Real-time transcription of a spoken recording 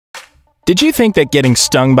Did you think that getting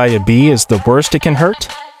stung by a bee is the worst it can hurt?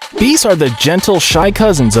 Bees are the gentle, shy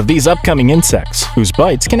cousins of these upcoming insects, whose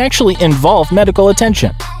bites can actually involve medical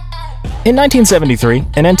attention. In 1973,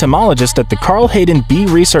 an entomologist at the Carl Hayden Bee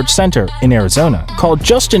Research Center in Arizona called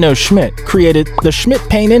Justin O. Schmidt created the Schmidt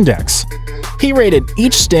Pain Index. He rated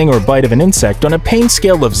each sting or bite of an insect on a pain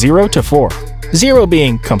scale of 0 to 4, 0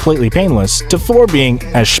 being completely painless to 4 being,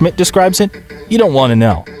 as Schmidt describes it, you don't want to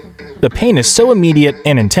know. The pain is so immediate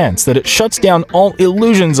and intense that it shuts down all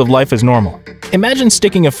illusions of life as normal. Imagine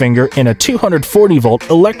sticking a finger in a 240-volt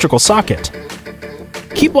electrical socket.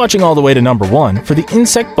 Keep watching all the way to number 1 for the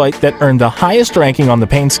insect bite that earned the highest ranking on the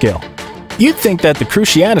pain scale. You'd think that the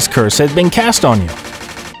Cruciatus curse had been cast on you.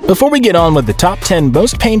 Before we get on with the top 10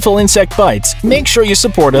 most painful insect bites, make sure you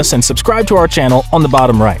support us and subscribe to our channel on the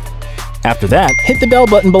bottom right. After that, hit the bell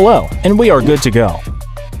button below and we are good to go.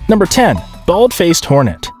 Number 10. Bald-faced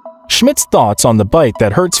hornet. Schmidt's thoughts on the bite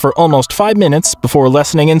that hurts for almost 5 minutes before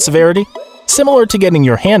lessening in severity? Similar to getting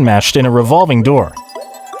your hand mashed in a revolving door.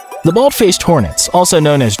 The bald-faced hornets, also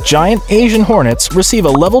known as giant Asian hornets, receive a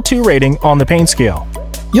level 2 rating on the pain scale.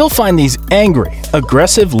 You'll find these angry,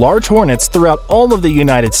 aggressive, large hornets throughout all of the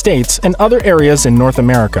United States and other areas in North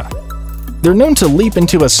America. They're known to leap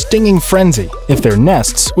into a stinging frenzy if their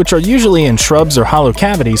nests, which are usually in shrubs or hollow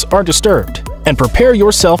cavities, are disturbed. And prepare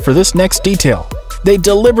yourself for this next detail. They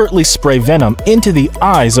deliberately spray venom into the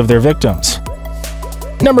eyes of their victims.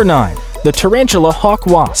 Number 9. The Tarantula hawk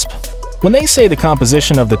wasp. When they say the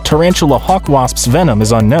composition of the Tarantula hawk wasp's venom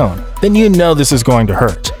is unknown, then you know this is going to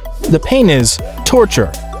hurt. The pain is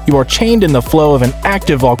torture. You are chained in the flow of an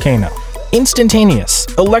active volcano. Instantaneous,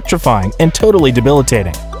 electrifying, and totally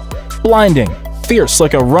debilitating. Blinding, fierce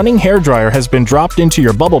like a running hairdryer has been dropped into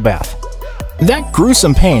your bubble bath. That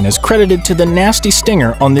gruesome pain is credited to the nasty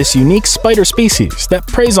stinger on this unique spider species that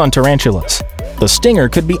preys on tarantulas. The stinger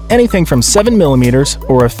could be anything from 7 mm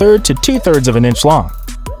or 1/3 to 2/3 of an inch long.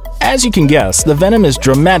 As you can guess, the venom is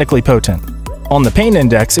dramatically potent. On the pain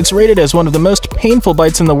index, it's rated as one of the most painful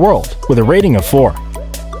bites in the world, with a rating of 4.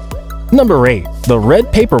 Number 8. The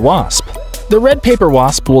Red Paper Wasp. The Red Paper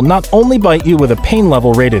Wasp will not only bite you with a pain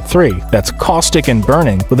level rated 3 that's caustic and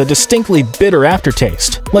burning with a distinctly bitter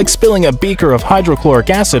aftertaste, like spilling a beaker of hydrochloric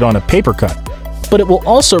acid on a paper cut, but it will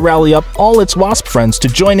also rally up all its wasp friends to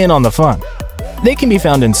join in on the fun. They can be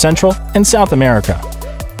found in Central and South America.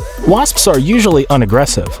 Wasps are usually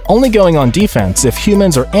unaggressive, only going on defense if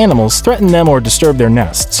humans or animals threaten them or disturb their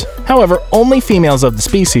nests. However, only females of the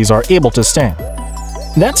species are able to sting.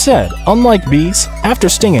 That said, unlike bees, after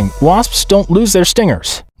stinging, wasps don't lose their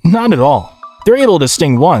stingers. Not at all. They're able to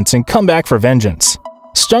sting once and come back for vengeance.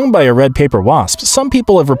 Stung by a red paper wasp, some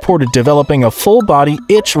people have reported developing a full-body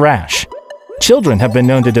itch rash. Children have been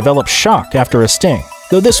known to develop shock after a sting,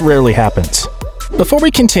 though this rarely happens. Before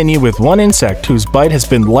we continue with one insect whose bite has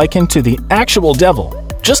been likened to the actual devil,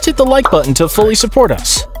 just hit the like button to fully support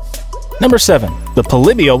us. Number 7. The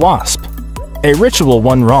Polybia Wasp. A ritual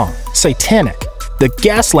one wrong, satanic. The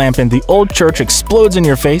gas lamp in the old church explodes in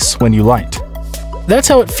your face when you light. That's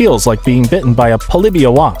how it feels like being bitten by a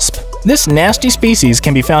Polybia wasp. This nasty species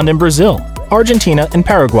can be found in Brazil, Argentina, and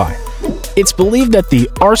Paraguay. It's believed that the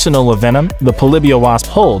arsenal of venom the Polybia wasp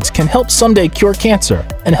holds can help someday cure cancer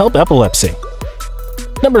and help epilepsy.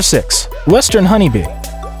 Number 6. Western Honeybee.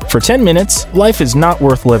 For 10 minutes, life is not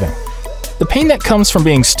worth living. The pain that comes from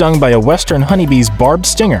being stung by a western honeybee's barbed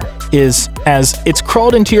stinger is as it's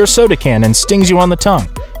crawled into your soda can and stings you on the tongue.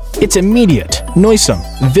 It's immediate, noisome,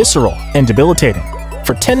 visceral, and debilitating.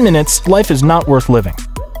 For 10 minutes, life is not worth living.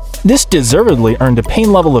 This deservedly earned a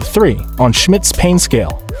pain level of 3 on Schmidt's pain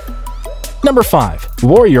scale. Number 5.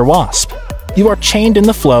 Warrior Wasp. You are chained in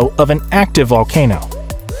the flow of an active volcano.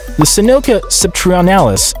 The Sinoica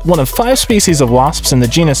septentrionalis, one of 5 species of wasps in the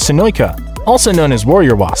genus Sinoica, also known as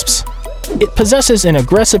warrior wasps. It possesses an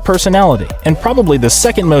aggressive personality and probably the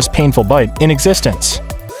second most painful bite in existence.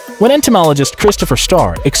 When entomologist Christopher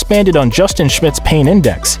Starr expanded on Justin Schmidt's pain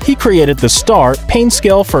index, he created the Starr pain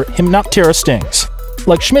scale for Hymenoptera stings.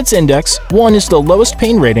 Like Schmidt's index, 1 is the lowest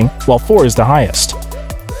pain rating, while 4 is the highest.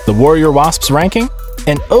 The warrior wasp's ranking?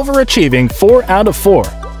 An overachieving 4 out of 4,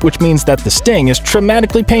 which means that the sting is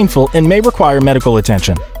traumatically painful and may require medical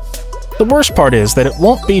attention. The worst part is that it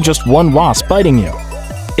won't be just one wasp biting you.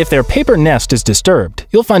 If their paper nest is disturbed,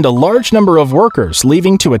 you'll find a large number of workers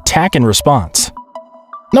leaving to attack in response.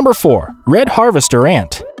 Number 4. Red Harvester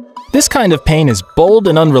Ant. This kind of pain is bold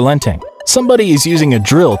and unrelenting. Somebody is using a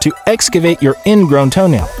drill to excavate your ingrown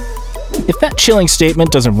toenail. If that chilling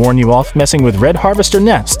statement doesn't warn you off messing with red harvester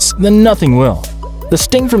nests, then nothing will. The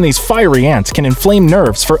sting from these fiery ants can inflame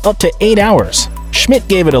nerves for up to 8 hours. Schmidt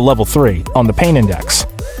gave it a level 3 on the pain index.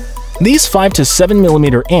 These 5 to 7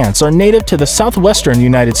 millimeter ants are native to the southwestern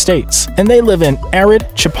United States, and they live in arid,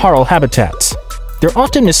 chaparral habitats. They're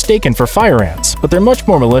often mistaken for fire ants, but they're much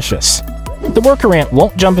more malicious. The worker ant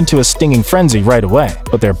won't jump into a stinging frenzy right away,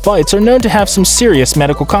 but their bites are known to have some serious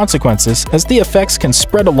medical consequences as the effects can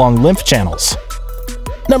spread along lymph channels.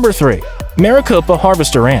 Number 3. Maricopa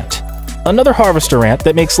Harvester Ant. Another harvester ant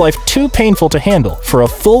that makes life too painful to handle for a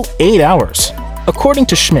full 8 hours. According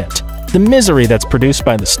to Schmidt, the misery that's produced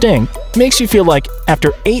by the sting makes you feel like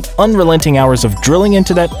after 8 unrelenting hours of drilling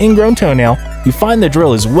into that ingrown toenail, you find the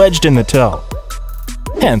drill is wedged in the toe.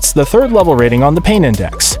 Hence the 3rd level rating on the pain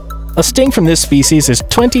index. A sting from this species is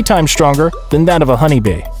 20 times stronger than that of a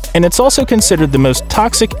honeybee, and it's also considered the most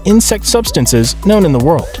toxic insect substances known in the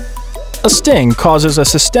world. A sting causes a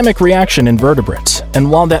systemic reaction in vertebrates,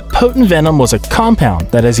 and while that potent venom was a compound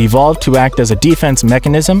that has evolved to act as a defense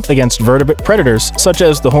mechanism against vertebrate predators such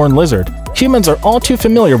as the horned lizard, humans are all too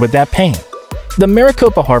familiar with that pain. The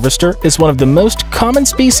Maricopa harvester is one of the most common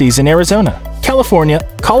species in Arizona, California,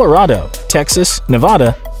 Colorado, Texas,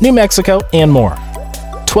 Nevada, New Mexico, and more.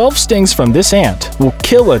 12 stings from this ant will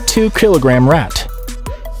kill a 2-kilogram rat.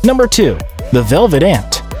 Number 2. The velvet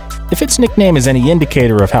ant. If its nickname is any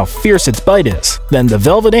indicator of how fierce its bite is, then the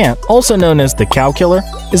velvet ant, also known as the cow killer,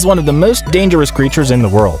 is one of the most dangerous creatures in the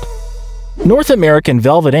world. North American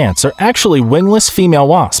velvet ants are actually wingless female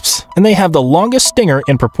wasps, and they have the longest stinger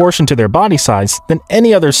in proportion to their body size than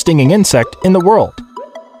any other stinging insect in the world.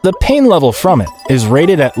 The pain level from it is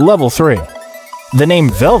rated at level 3. The name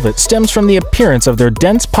velvet stems from the appearance of their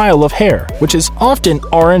dense pile of hair, which is often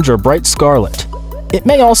orange or bright scarlet. It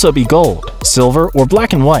may also be gold, silver, or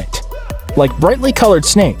black and white. Like brightly colored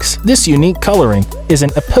snakes, this unique coloring is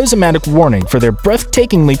an aposematic warning for their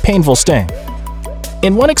breathtakingly painful sting.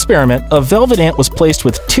 In one experiment, a velvet ant was placed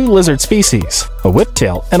with 2 lizard species, a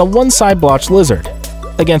whiptail and a one-side blotched lizard.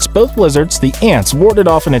 Against both lizards, the ants warded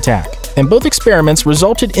off an attack, and both experiments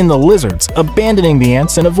resulted in the lizards abandoning the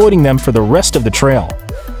ants and avoiding them for the rest of the trail.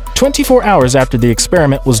 24 hours after the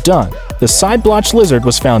experiment was done, the side-blotched lizard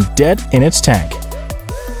was found dead in its tank.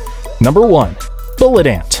 Number 1. Bullet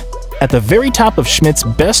ant. At the very top of Schmidt's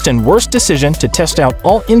best and worst decision to test out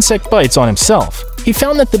all insect bites on himself, he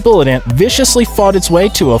found that the bullet ant viciously fought its way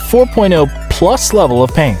to a 4.0 plus level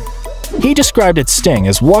of pain. He described its sting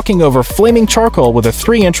as walking over flaming charcoal with a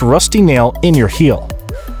 3-inch rusty nail in your heel.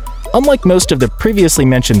 Unlike most of the previously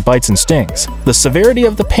mentioned bites and stings, the severity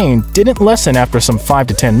of the pain didn't lessen after some 5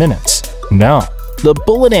 to 10 minutes. No, the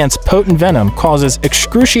bullet ant's potent venom causes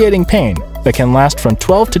excruciating pain that can last from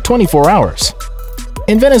 12 to 24 hours.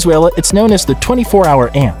 In Venezuela, it's known as the 24-hour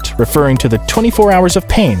ant, referring to the 24 hours of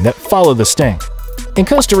pain that follow the sting. In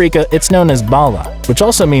Costa Rica, it's known as bala, which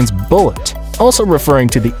also means bullet, also referring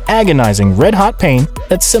to the agonizing red-hot pain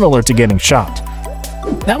that's similar to getting shot.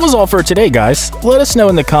 That was all for today, guys. Let us know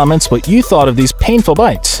in the comments what you thought of these painful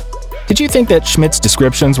bites. Did you think that Schmidt's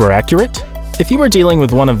descriptions were accurate? If you were dealing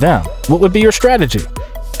with one of them, what would be your strategy?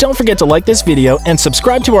 Don't forget to like this video and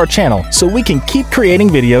subscribe to our channel so we can keep creating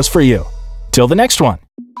videos for you. Till the next one.